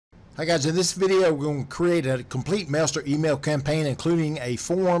Hi guys, in this video we're going to create a complete Mailster email campaign including a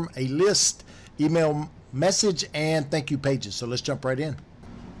form, a list, email message, and thank you pages. So let's jump right in.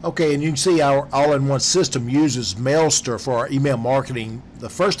 Okay, and you can see our all-in-one system uses Mailster for our email marketing. The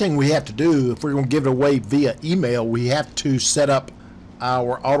first thing we have to do, if we're going to give it away via email, we have to set up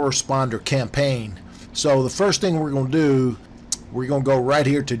our autoresponder campaign. So the first thing we're going to do, we're going to go right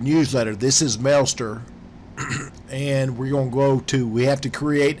here to newsletter. This is Mailster. And we're going to go to, we have to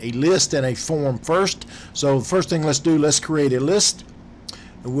create a list and a form first. So the first thing let's do, let's create a list.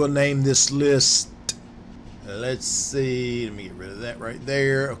 And we'll name this list, let's see, let me get rid of that right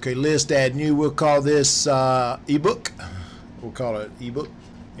there. Okay, list, add new. We'll call this ebook. We'll call it ebook.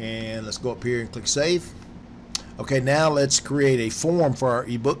 And let's go up here and click save. Okay, now let's create a form for our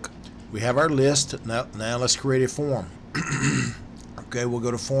ebook. We have our list. Now let's create a form. Okay, we'll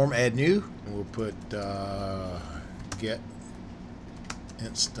go to form, add new, and we'll put get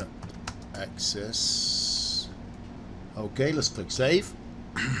instant access. Okay, let's click save.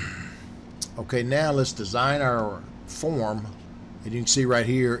 Okay, now let's design our form, and you can see right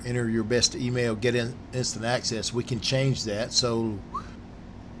here, enter your best email, get instant access. We can change that. So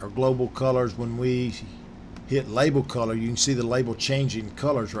our global colors, when we hit label color, you can see the label changing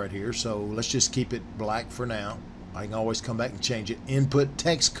colors right here. So let's just keep it black for now. I can always come back and change it. Input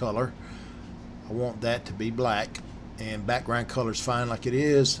text color, I want that to be black, and background color is fine like it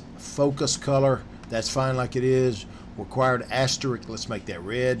is. Focus color, that's fine like it is. Required asterisk, let's make that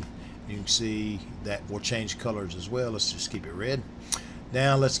red. You can see that will change colors as well. Let's just keep it red.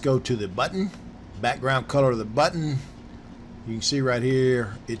 Now let's go to the button. Background color of the button, you can see right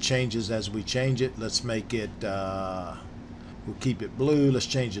here it changes as we change it. Let's make it we'll keep it blue. Let's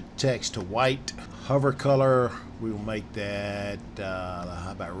change the text to white. Hover color, we will make that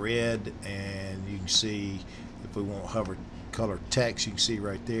how about red, and you can see if we want hover color text, you can see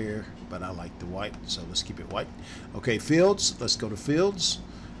right there, but I like the white, so let's keep it white. Okay, fields, let's go to fields,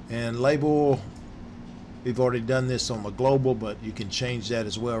 and label, we've already done this on the global, but you can change that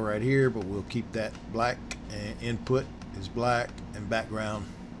as well right here, but we'll keep that black, and input is black, and background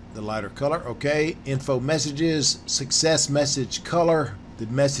the lighter color. Okay, info messages, success message color, the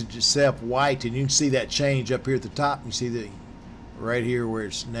message itself white, and you can see that change up here at the top. You see the right here where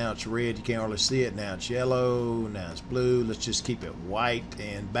it's now it's red, you can't really see it. Now it's yellow, now it's blue. Let's just keep it white,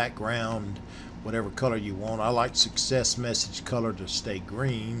 and background whatever color you want. I like success message color to stay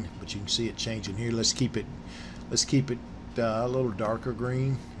green, but you can see it changing here. Let's keep it a little darker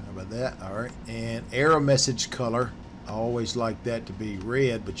green. How about that? All right, and arrow message color, I always like that to be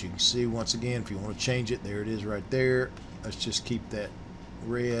red, but you can see once again if you want to change it, there it is right there. Let's just keep that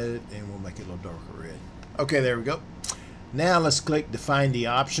red, and we'll make it a little darker red. Okay, there we go. Now let's click define the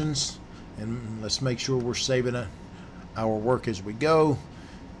options, and let's make sure we're saving our work as we go,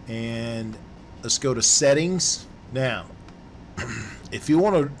 and let's go to settings. Now if you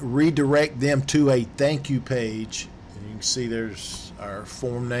want to redirect them to a thank you page, and you can see there's our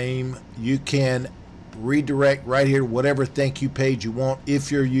form name, you can redirect right here whatever thank you page you want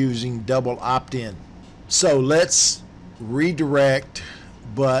if you're using double opt-in. So let's redirect,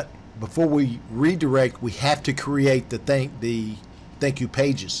 but before we redirect we have to create the thank you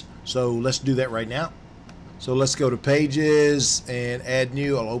pages. So let's do that right now. So let's go to pages and add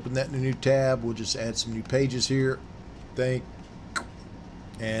new. I'll open that in a new tab. We'll just add some new pages here.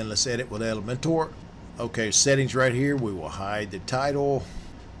 And let's edit with Elementor. Okay, settings right here. We will hide the title.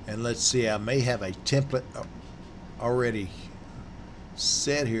 And let's see, I may have a template already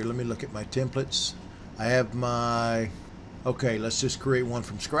set here. Let me look at my templates. I have my, okay, let's just create one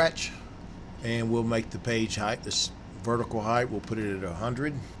from scratch, and we'll make the page height, this vertical height, we'll put it at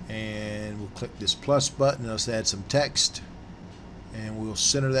 100, and we'll click this plus button. Let's add some text, and we'll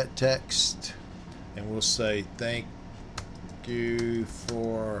center that text, and we'll say thank you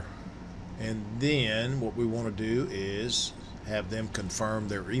for, and then what we want to do is have them confirm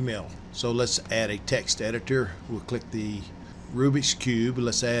their email. So let's add a text editor. We'll click the Rubik's Cube.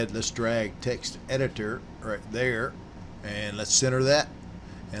 Let's drag text editor right there, and let's center that,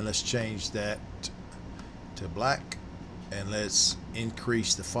 and let's change that to black, and let's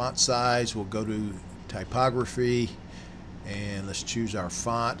increase the font size. We'll go to typography, and let's choose our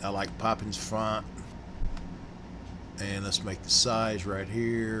font. I like Poppins font, and let's make the size right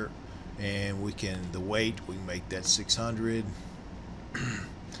here, and we can, the weight, we can make that 600.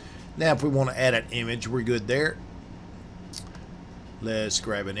 Now if we want to add an image, we're good there. Let's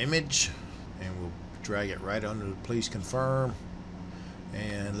grab an image, and we'll drag it right under the please confirm,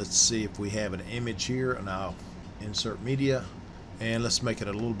 and let's see if we have an image here, and I'll insert media, and let's make it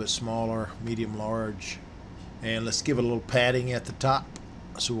a little bit smaller, medium large, and let's give it a little padding at the top.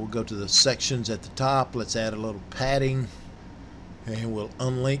 So we'll go to the sections at the top. Let's add a little padding, and we'll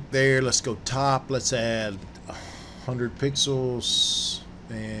unlink there. Let's go top. Let's add 100 pixels,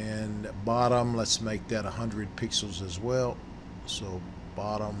 and bottom, let's make that 100 pixels as well. So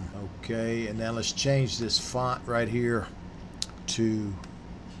bottom, okay. And now let's change this font right here to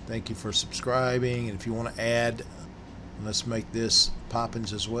thank you for subscribing. And if you want to add, let's make this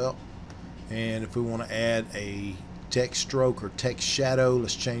Poppins as well. And if we want to add a text stroke or text shadow,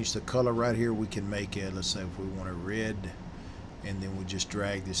 let's change the color right here. We can make it, let's say if we want a red, and then we just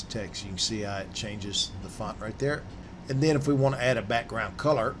drag this text. You can see how it changes the font right there. And then if we want to add a background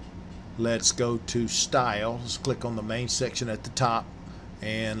color, let's go to style. Let's click on the main section at the top,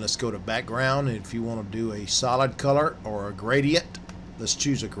 and let's go to background. And if you want to do a solid color or a gradient, let's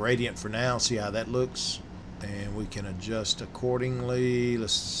choose a gradient for now, see how that looks. And we can adjust accordingly.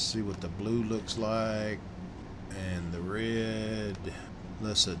 Let's see what the blue looks like, and the red.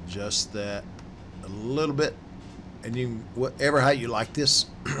 Let's adjust that a little bit, and you whatever height you like this.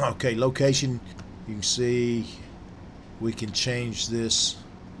 Okay, location, you can see we can change this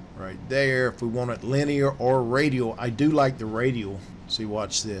right there if we want it linear or radial. I do like the radial. See,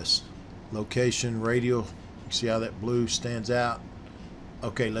 watch this. Location, radial. You see how that blue stands out?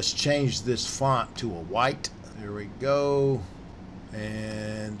 Okay, let's change this font to a white. There we go.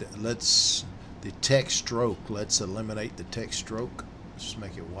 And the text stroke, let's eliminate the text stroke. Let's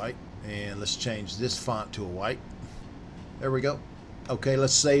make it white. And let's change this font to a white. There we go. Okay,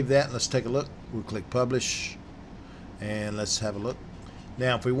 let's save that. Let's take a look. We'll click publish, and let's have a look.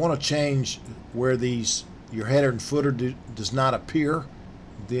 Now, if we want to change where your header and footer does not appear,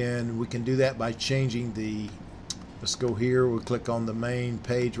 then we can do that by changing the, let's go here, we'll click on the main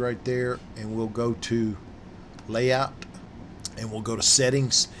page right there, and we'll go to layout, and we'll go to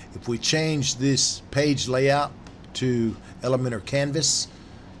settings. If we change this page layout to Elementor canvas,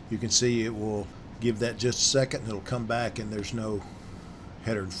 you can see it will give that just a second, and it'll come back and there's no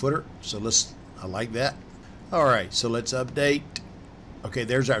header and footer. So I like that. Alright, so let's update. Okay,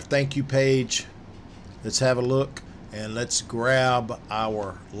 there's our thank you page. Let's have a look, and let's grab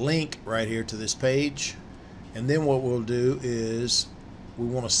our link right here to this page. And then what we'll do is we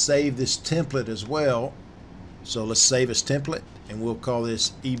want to save this template as well. So let's save as template, and we'll call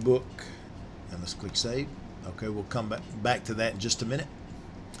this ebook, and let's click save. Okay, we'll come back to that in just a minute.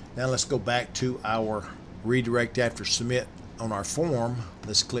 Now let's go back to our redirect after submit on our form.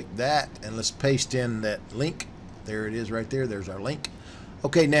 Let's click that, and let's paste in that link. There it is right there. There's our link.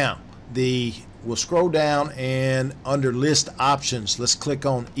 Okay, now we'll scroll down, and under list options, let's click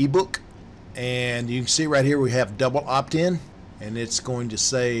on ebook, and you can see right here we have double opt-in, and it's going to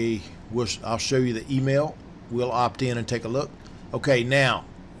say, I'll show you the email. We'll opt in and take a look. Okay, now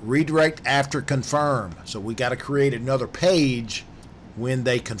redirect after confirm. So we got to create another page. When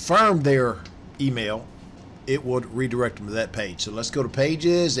they confirm their email, it would redirect them to that page. So let's go to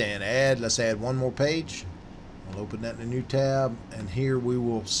pages and let's add one more page. We'll open that in a new tab, and here we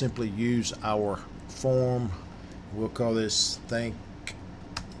will simply use our form. We'll call this thank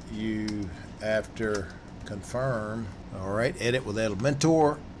you after confirm. All right, edit with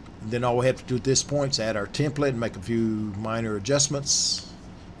Elementor. And then all we have to do at this point is add our template and make a few minor adjustments,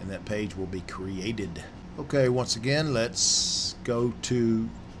 and that page will be created. Okay, once again, let's go to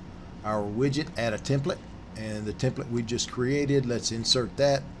our widget, add a template, and the template we just created, let's insert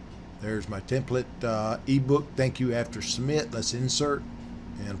that. There's my template, ebook, thank you after submit. Let's insert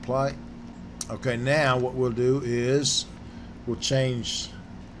and apply. Okay, now what we'll do is we'll change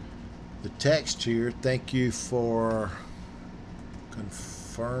the text here. Thank you for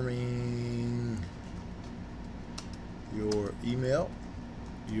confirming your email.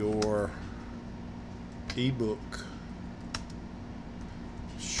 Your ebook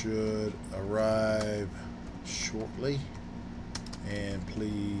should arrive shortly, and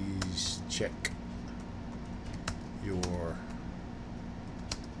please check your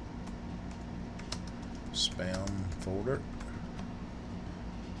spam folder.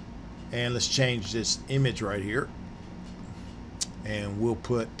 And let's change this image right here, and we'll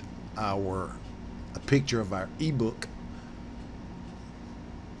put a picture of our ebook,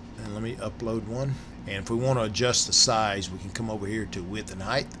 and let me upload one. And if we want to adjust the size, we can come over here to width and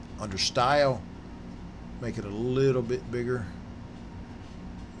height. Under style, make it a little bit bigger,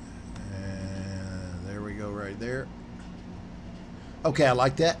 and there we go right there. Okay, I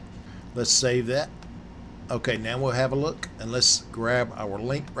like that. Let's save that. Okay, now we'll have a look, and let's grab our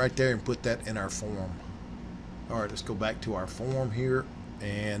link right there and put that in our form. Alright, let's go back to our form here,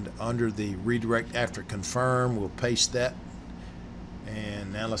 and under the redirect after confirm, we'll paste that,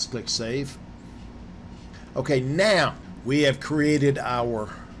 and now let's click save. Okay, now We have created our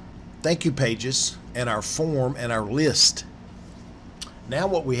thank you pages and our form and our list. Now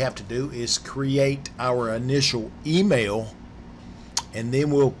what we have to do is create our initial email, and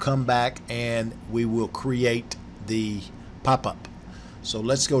then we'll come back and we will create the pop-up. So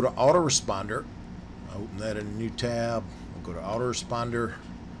let's go to autoresponder. Open that in a new tab. We'll go to autoresponder,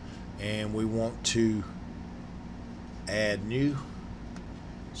 and we want to add new.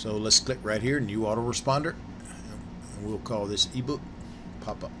 So let's click right here, new autoresponder, and we'll call this ebook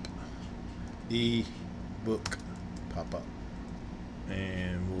pop-up. Ebook pop-up.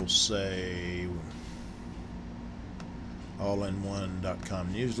 And we'll say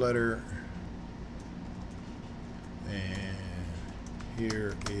ALLIN1.com newsletter, and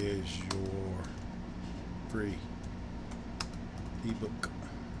here is your free ebook.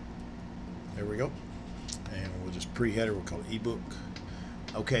 There we go. And we'll just pre-header, we'll call it ebook.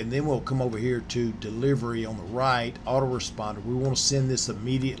 Okay, and then we'll come over here to delivery on the right, autoresponder. We want to send this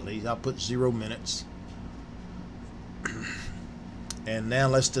immediately. I'll put 0 minutes. And now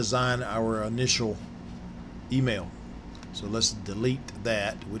let's design our initial email. So let's delete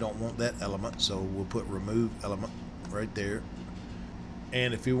that. We don't want that element, so we'll put remove element right there.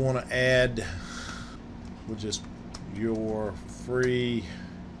 And if you want to add, we'll just your free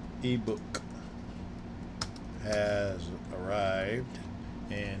ebook has arrived,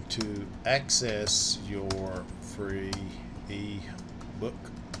 and to access your free ebook,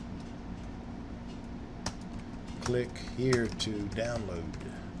 click here to download.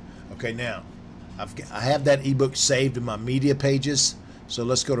 Okay, now I have that ebook saved in my media pages, so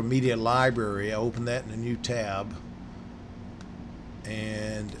let's go to media library. I open that in a new tab,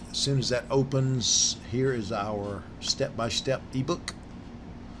 and as soon as that opens, here is our step-by-step ebook.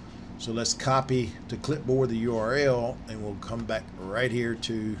 So let's copy to clipboard the URL, and we'll come back right here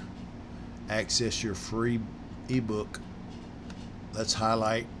to access your free ebook. Let's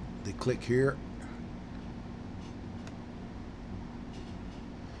highlight the click here,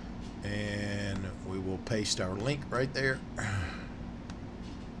 and we will paste our link right there,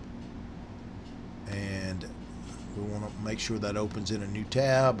 and we want to make sure that opens in a new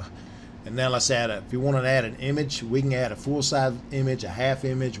tab. And now let's add if you want to add an image, we can add a full-size image, a half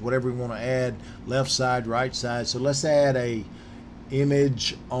image, whatever we want to add, left side, right side. So let's add a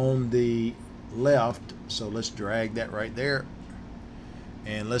image on the left. So let's drag that right there,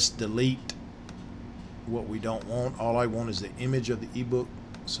 and let's delete what we don't want. All I want is the image of the ebook.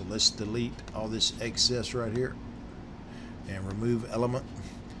 So let's delete all this excess right here and remove element.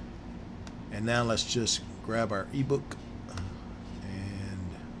 And now let's just grab our ebook and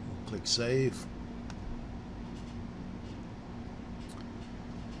click save.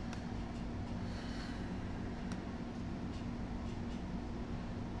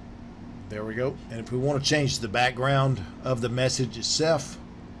 There we go. And if we want to change the background of the message itself,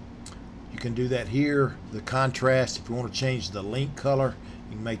 you can do that here. The contrast, if you want to change the link color,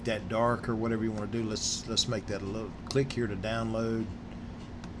 you can make that dark or whatever you want to do. Let's make that a little, click here to download,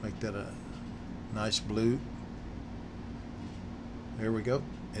 make that a nice blue. There we go.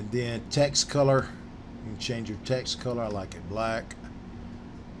 And then text color, you can change your text color. I like it black.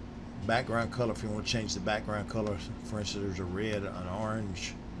 Background color, if you want to change the background color, for instance, there's a red, an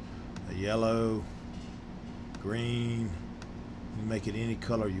orange, a yellow, green. You can make it any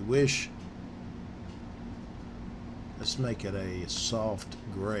color you wish. Let's make it a soft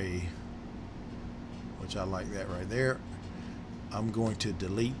gray, which I like that right there. I'm going to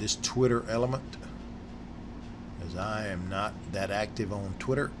delete this Twitter element, as I am not that active on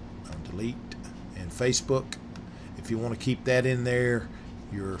Twitter. I'll delete. And Facebook, if you want to keep that in there,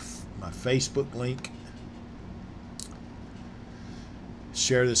 my Facebook link.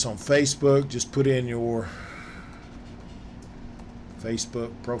 Share this on Facebook. Just put in your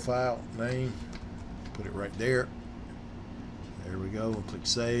Facebook profile name. Put it right there. There we go. We'll click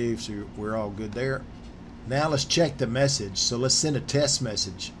save. So we're all good there. Now let's check the message. So let's send a test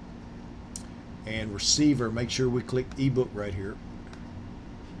message. And receiver, make sure we click ebook right here.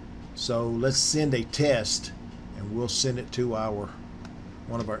 So let's send a test, and we'll send it to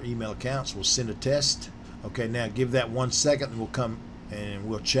one of our email accounts. We'll send a test. Okay, now give that 1 second, and we'll come and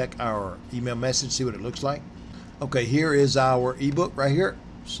we'll check our email message, see what it looks like. Okay, here is our ebook right here.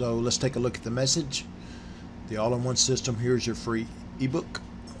 So let's take a look at the message. The All-in-One System, here's your free ebook.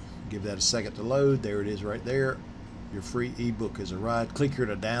 Give that a second to load. There it is right there. Your free ebook has arrived. Click here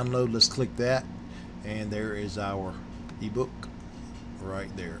to download. Let's click that, and there is our ebook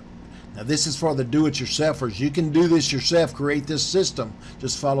right there. Now this is for the do-it-yourselfers. You can do this yourself, create this system.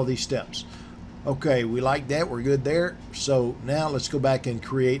 Just follow these steps. Okay, we like that. We're good there. So now let's go back and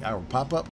create our pop-up.